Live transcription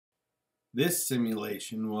This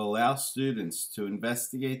simulation will allow students to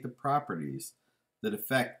investigate the properties that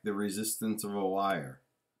affect the resistance of a wire.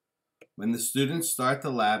 When the students start the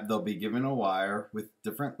lab, they'll be given a wire with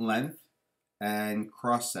different length and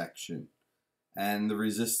cross-section, and the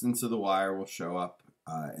resistance of the wire will show up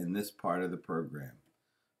in this part of the program.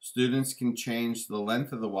 Students can change the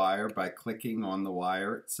length of the wire by clicking on the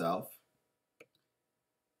wire itself.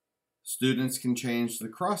 Students can change the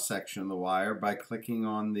cross-section of the wire by clicking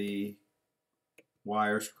on the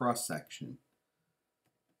wire's cross-section.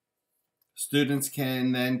 Students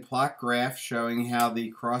can then plot graphs showing how the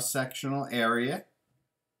cross-sectional area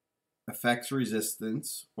affects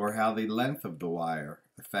resistance or how the length of the wire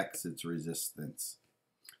affects its resistance.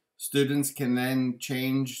 Students can then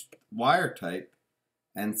change wire type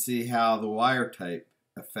and see how the wire type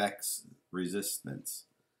affects resistance.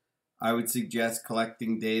 I would suggest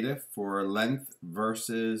collecting data for length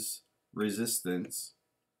versus resistance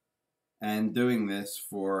and doing this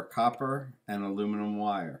for copper and aluminum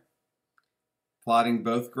wire. Plotting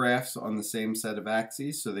both graphs on the same set of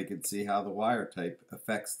axes so they can see how the wire type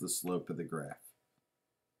affects the slope of the graph.